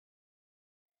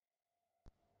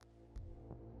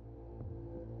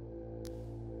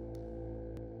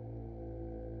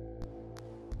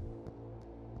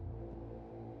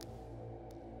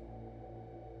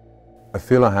I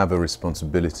feel I have a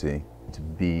responsibility to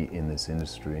be in this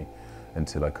industry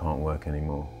until I can't work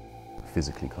anymore,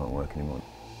 physically can't work anymore.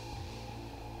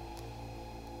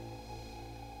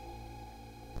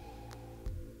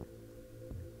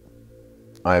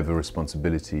 I have a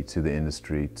responsibility to the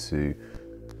industry to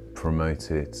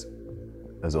promote it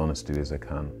as honestly as I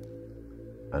can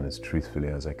and as truthfully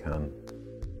as I can.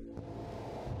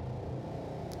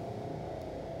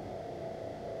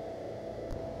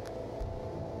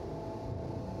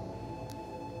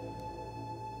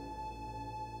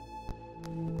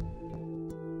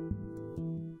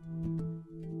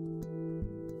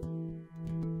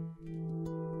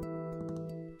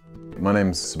 My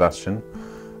name's Sebastian.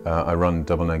 I run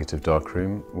Double Negative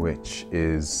Darkroom, which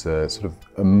is sort of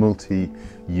a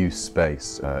multi-use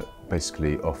space.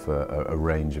 Basically offer a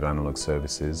range of analogue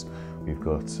services. We've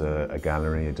got a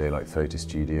gallery, a daylight photo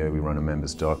studio. We run a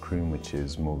members darkroom, which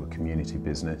is more of a community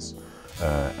business.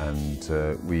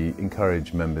 We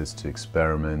encourage members to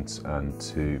experiment and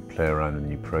to play around with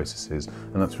new processes,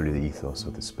 and that's really the ethos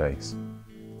of the space.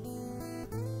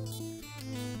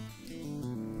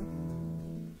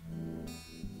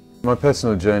 My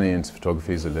personal journey into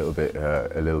photography is a little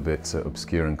bit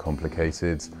obscure and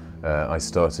complicated. I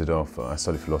studied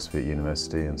philosophy at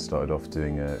university and started off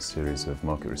doing a series of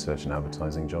market research and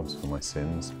advertising jobs for my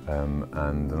sins.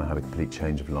 And then I had a complete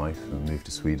change of life and moved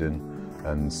to Sweden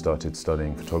and started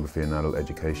studying photography in adult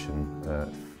education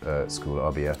school,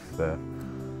 RBF there.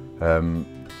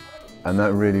 And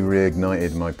that really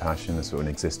reignited my passion, a sort of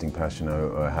an existing passion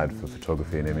I had for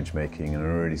photography and image making, and I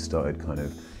really started kind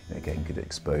of getting good at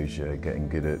exposure, getting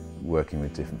good at working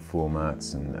with different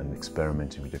formats and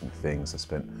experimenting with different things. I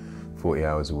spent 40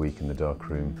 hours a week in the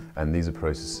darkroom, and these are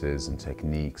processes and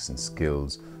techniques and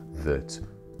skills that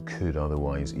could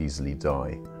otherwise easily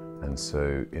die. And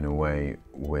so in a way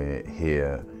we're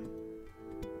here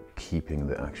keeping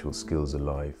the actual skills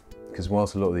alive. Because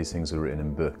whilst a lot of these things are written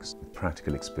in books,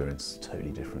 practical experience is a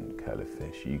totally different kettle of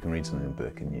fish. You can read something in a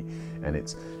book and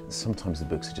it's sometimes the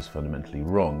books are just fundamentally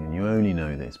wrong, and you only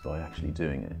know this by actually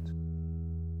doing it.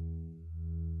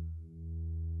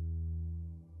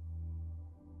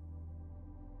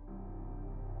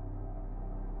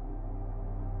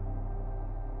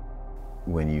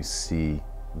 When you see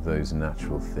those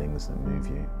natural things that move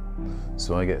you.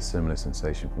 So I get a similar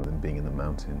sensation from them being in the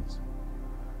mountains.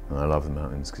 And I love the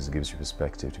mountains because it gives you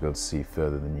perspective to be able to see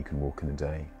further than you can walk in a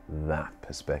day. That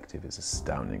perspective is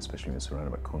astounding, especially when you're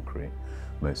surrounded by concrete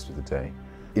most of the day.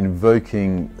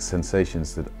 Invoking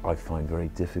sensations that I find very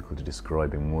difficult to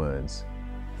describe in words,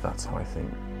 that's how I think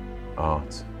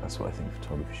art, that's what I think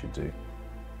photography should do.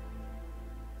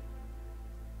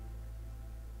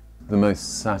 The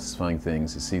most satisfying thing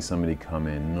is to see somebody come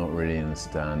in, not really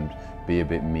understand, be a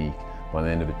bit meek. By the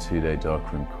end of a 2-day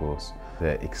darkroom course,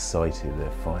 they're excited,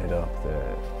 they're fired up,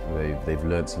 they've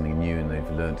learned something new, and they've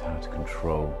learned how to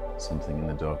control something in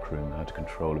the darkroom, how to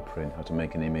control a print, how to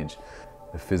make an image,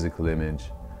 a physical image,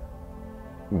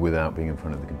 without being in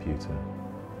front of the computer.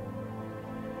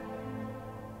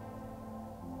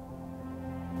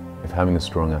 If having a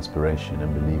strong aspiration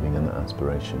and believing in that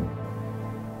aspiration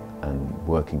and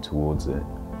working towards it,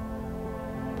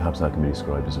 perhaps that can be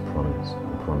described as a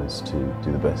promise to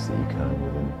do the best that you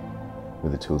can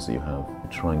with the tools that you have.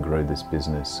 Try and grow this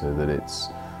business so that it's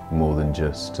more than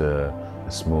just a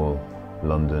small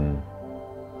London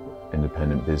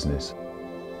independent business,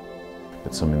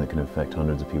 but something that can affect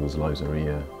hundreds of people's lives every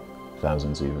year,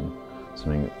 thousands even.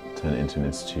 Something that turn it into an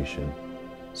institution,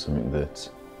 something that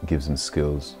gives them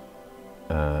skills,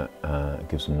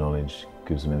 gives them knowledge,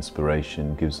 gives them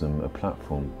inspiration, gives them a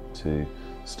platform to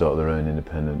start their own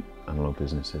independent analog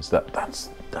businesses. That's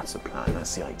the plan,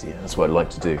 that's the idea, that's what I'd like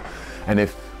to do. And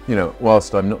if,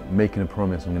 whilst I'm not making a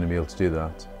promise I'm going to be able to do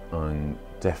that, I'm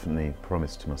definitely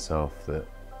promised to myself that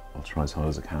I'll try as hard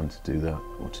as I can to do that,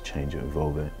 or to change it,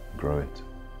 evolve it, grow it.